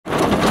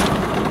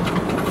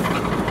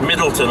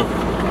Middleton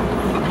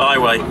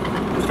Highway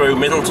through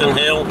Middleton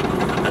Hill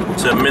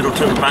to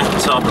Middleton Bank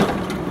Top.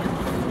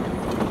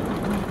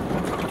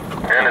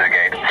 And a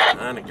gate.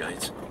 And a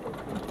gate.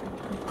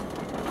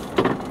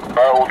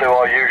 We'll do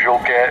our usual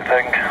gate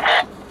thing.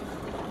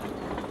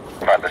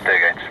 Right, there's 2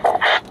 gates.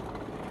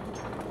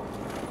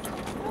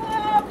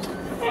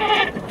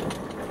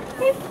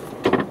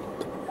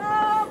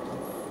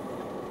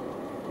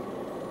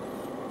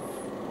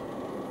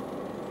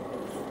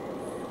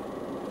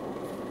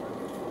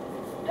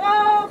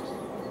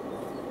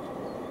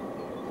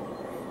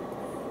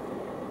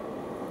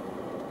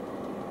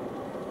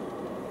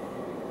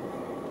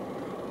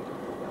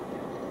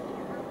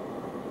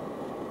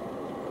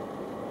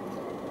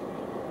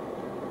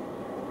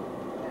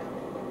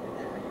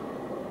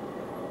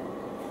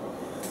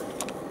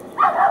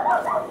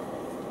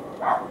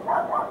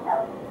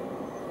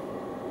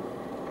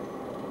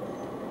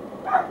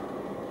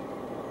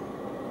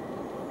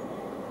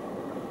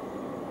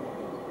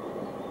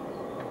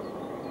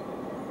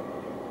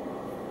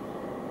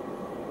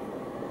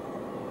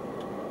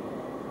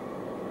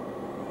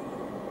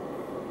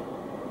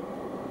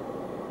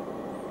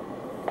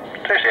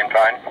 She seemed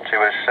fine. She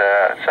was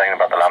saying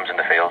about the lambs in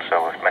the field,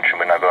 so we've mentioned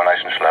we're now going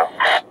nice and slow.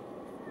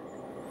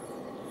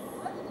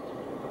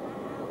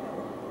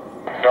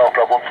 No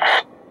problem.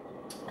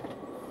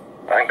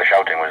 I think the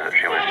shouting was that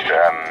she was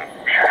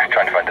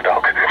trying to find the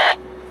dog.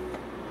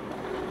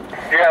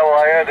 Yeah, well,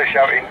 I heard her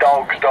shouting,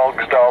 dogs,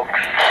 dogs, dogs.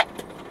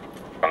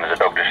 And there's a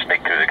dog just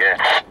sneaked through the gate.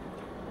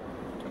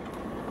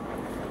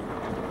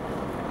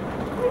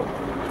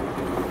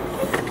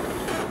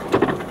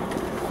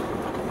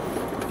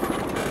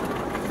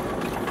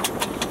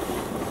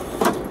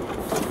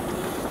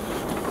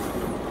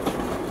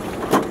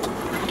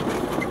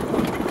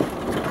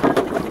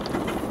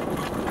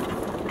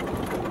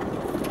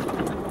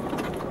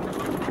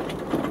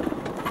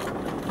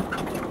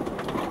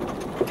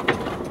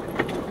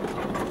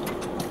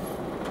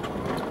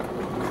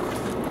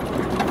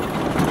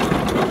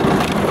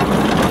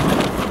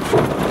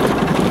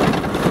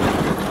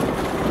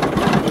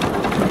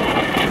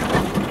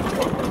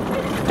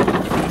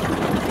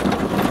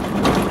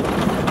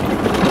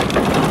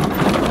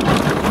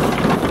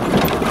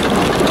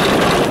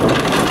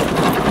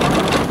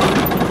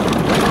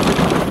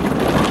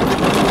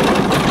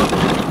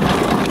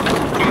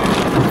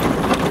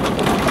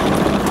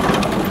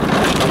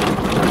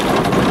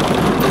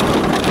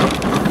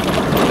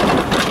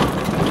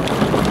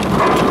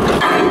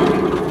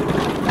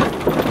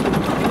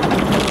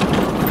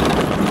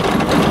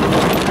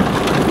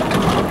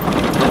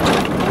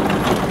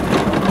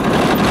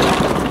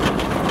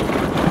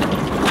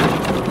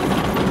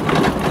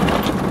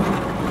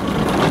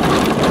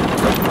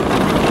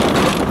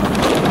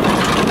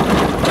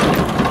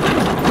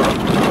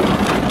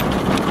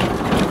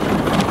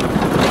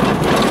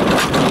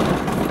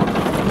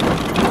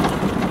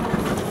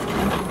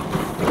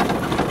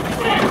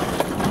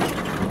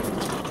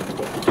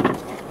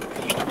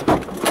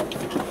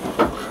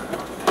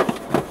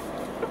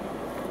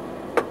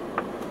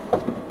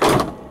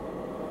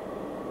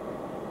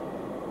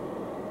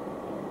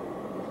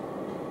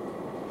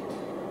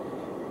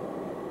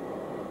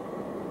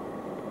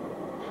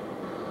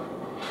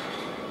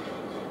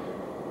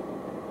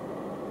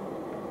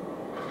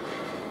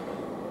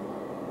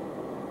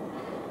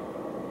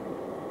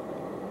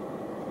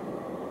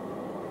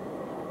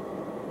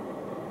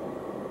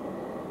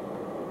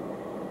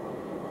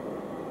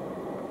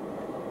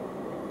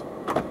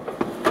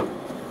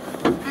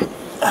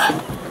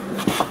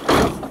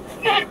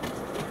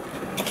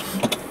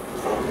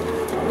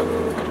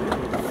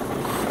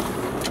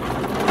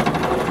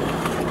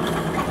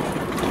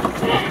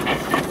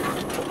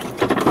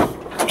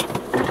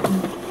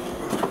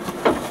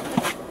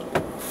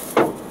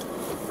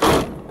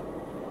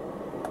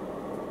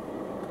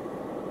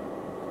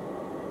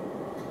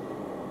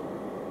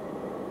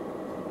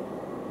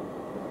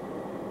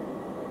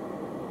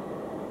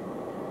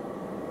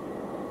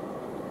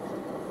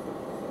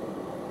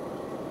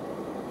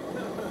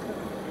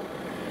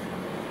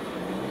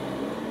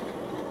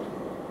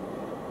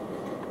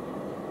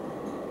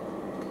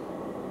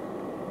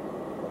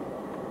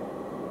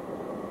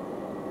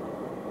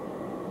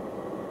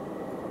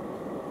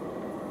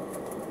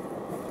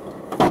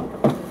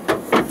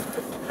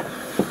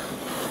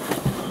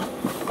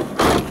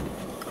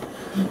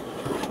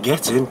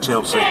 Get in,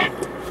 Chelsea.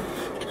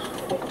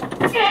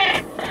 This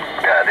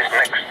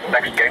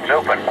next gate's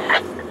open.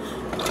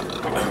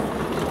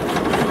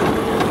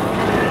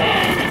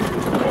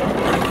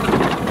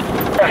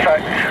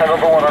 Perfect.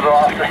 Another one of the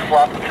last to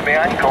slap to my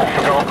ankle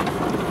for no.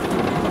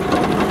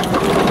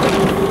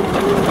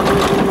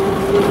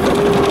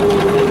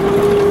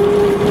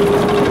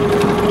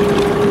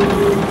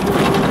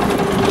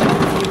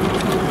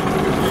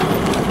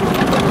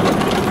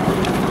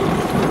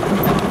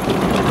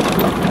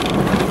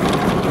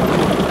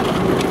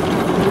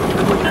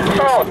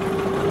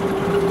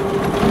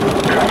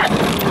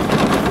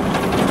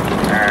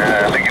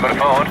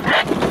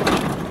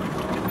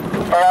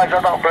 Alright,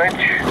 on that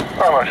bridge.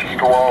 Oh, that's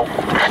just a wall. all.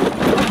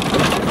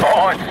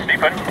 Oh, it's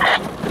steepen.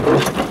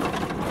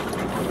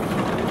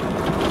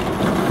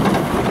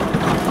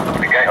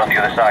 The gate on the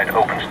other side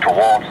opens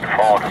towards the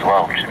ford as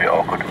well, which is a bit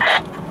awkward.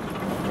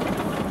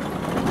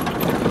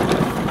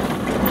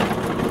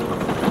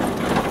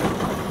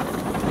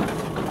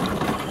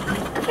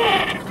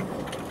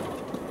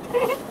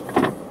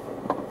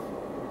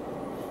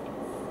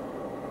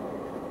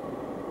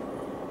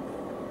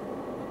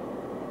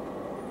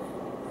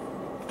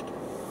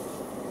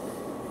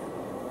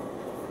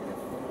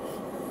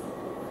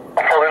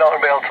 I'm probably not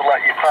going to be able to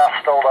let you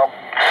past, hold on.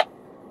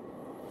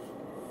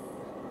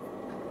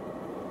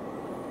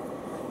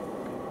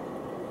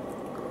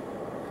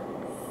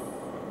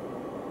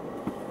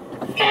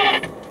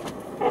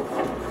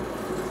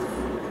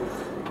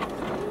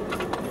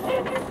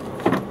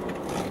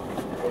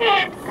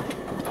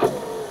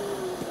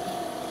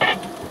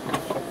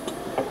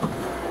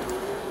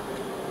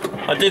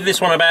 I did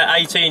this one about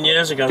 18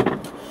 years ago.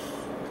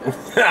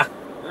 Alright.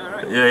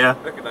 Yeah.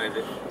 Recognise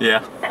it. Yeah.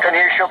 Can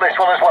you shut this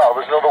one as well?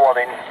 There's another one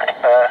in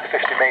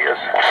 50 metres.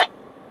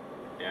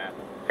 Yeah.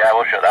 Yeah,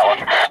 we'll shut that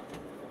one.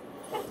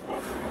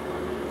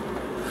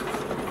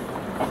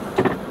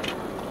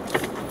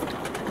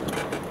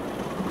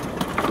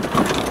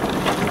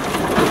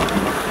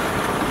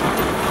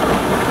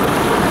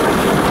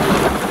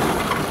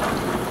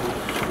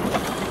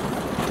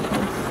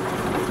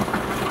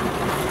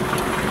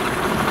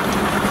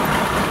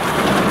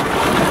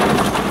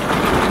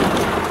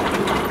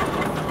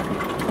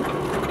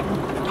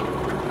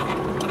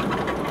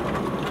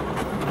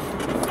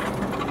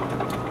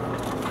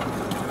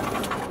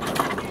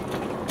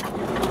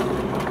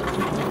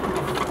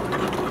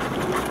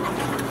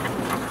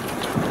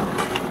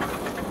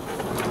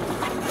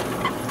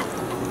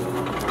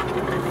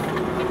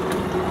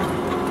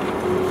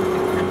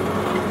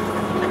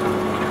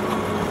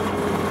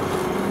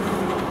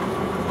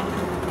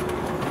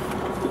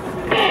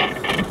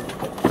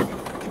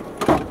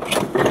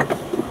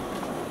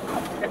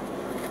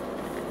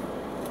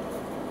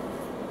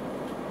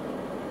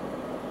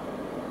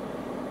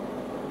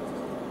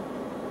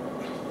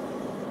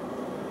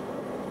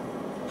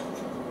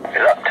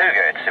 Is that two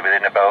gates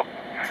within about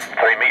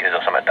 3 metres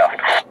or something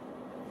daft?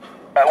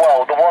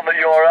 Well, the one that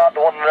you're at,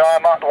 the one that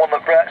I'm at, the one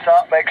that Brett's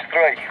at makes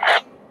 3.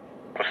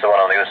 What's the one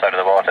on the other side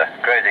of the water?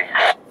 Crazy.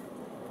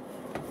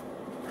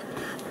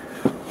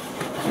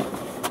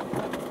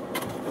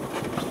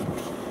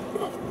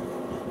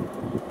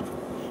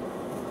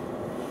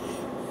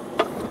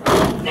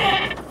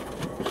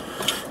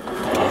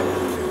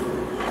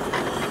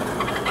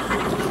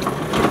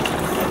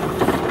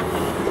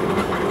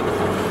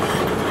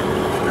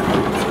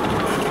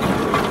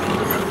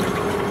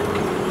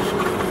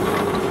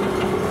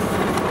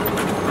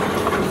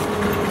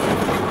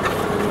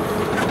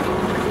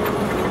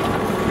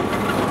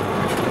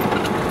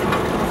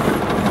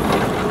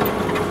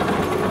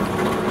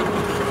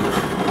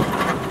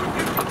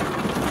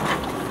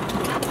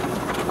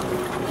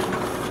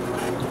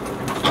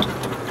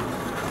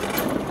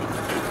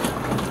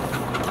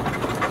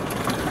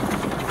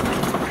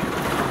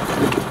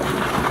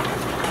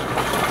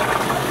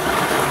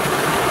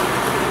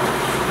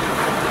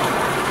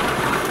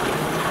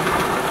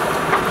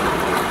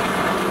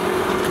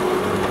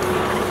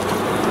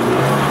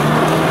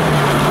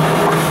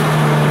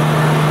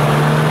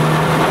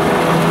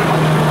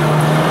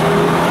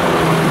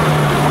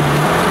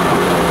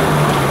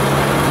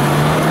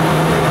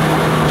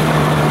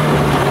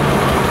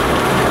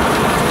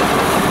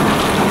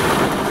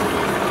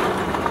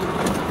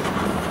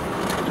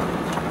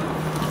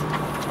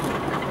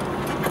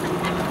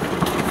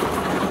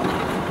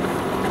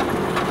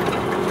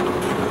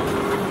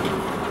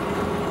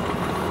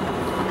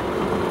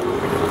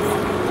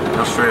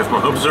 That's 3 if my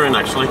hubs are in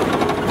actually.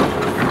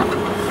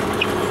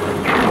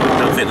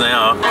 Don't think they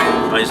are,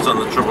 based on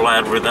the trouble I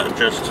had with that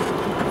just.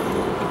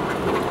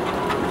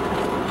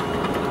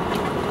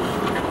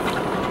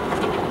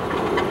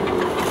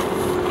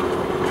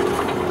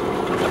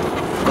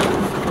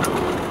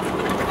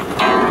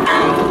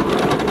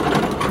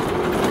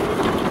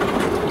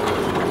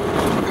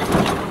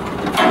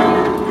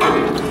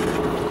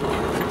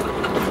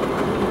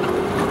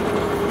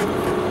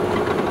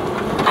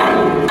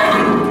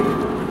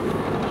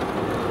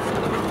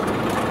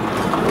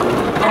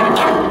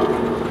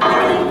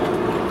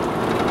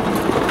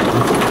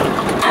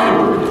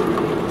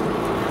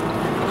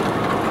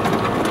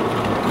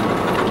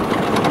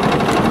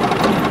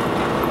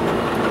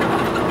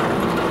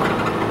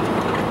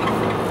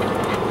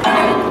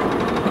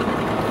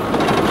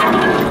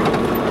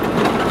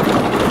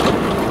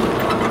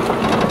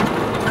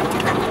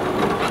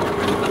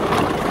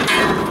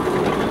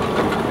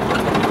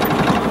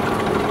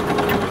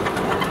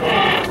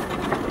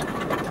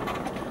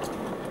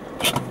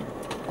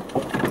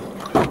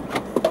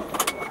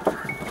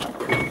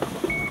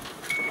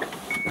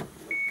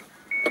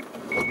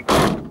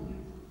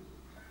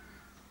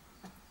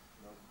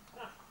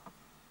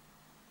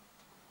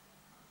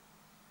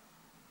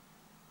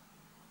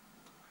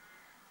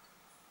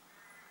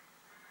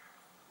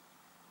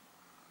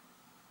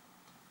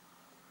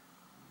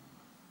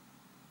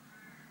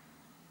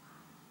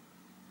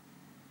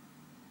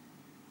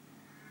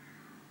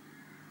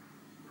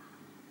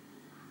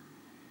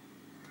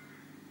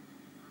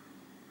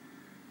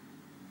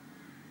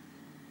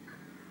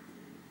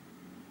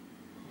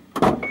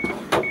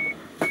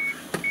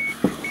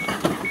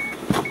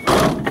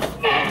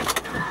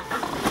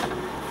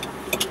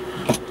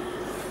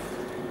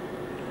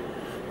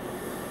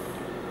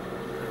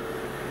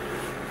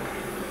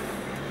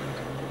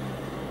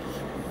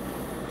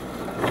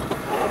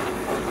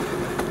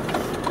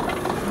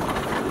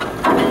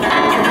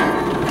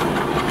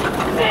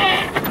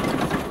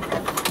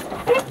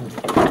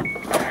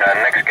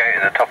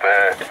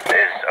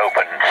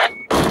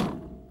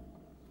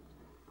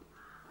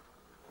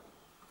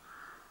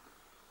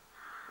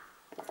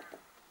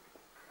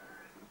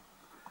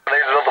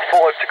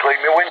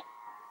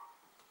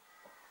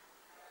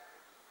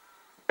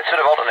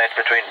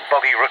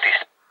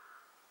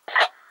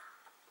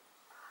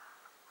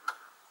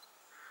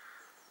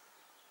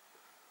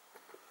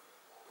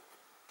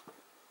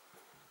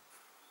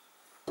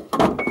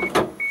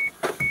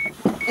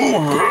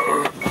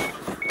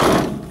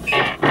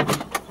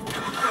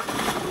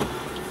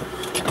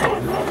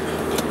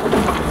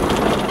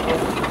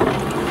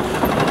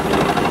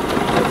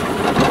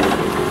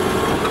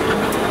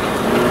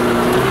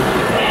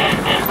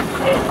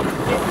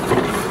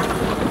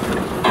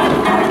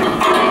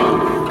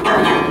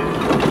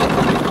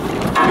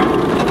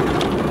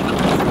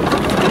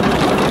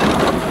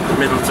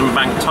 Middleton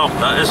Bank top,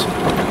 that is.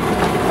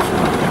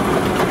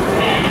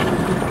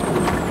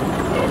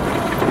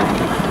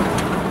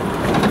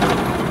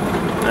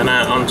 And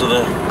out onto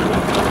the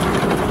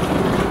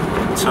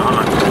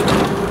tarmac.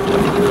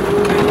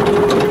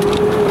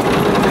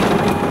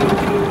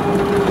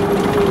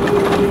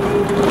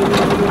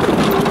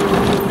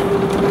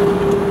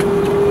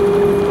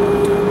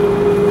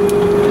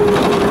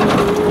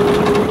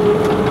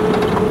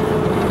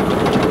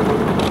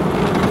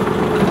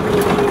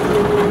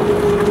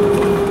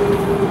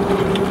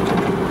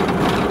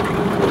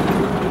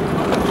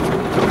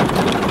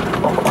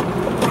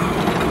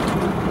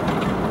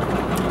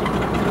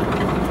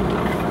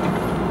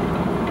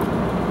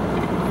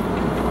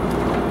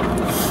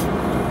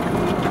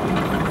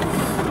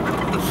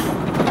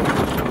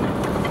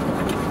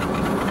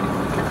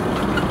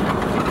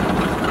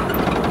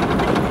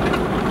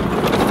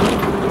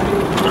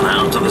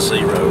 To the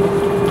sea road.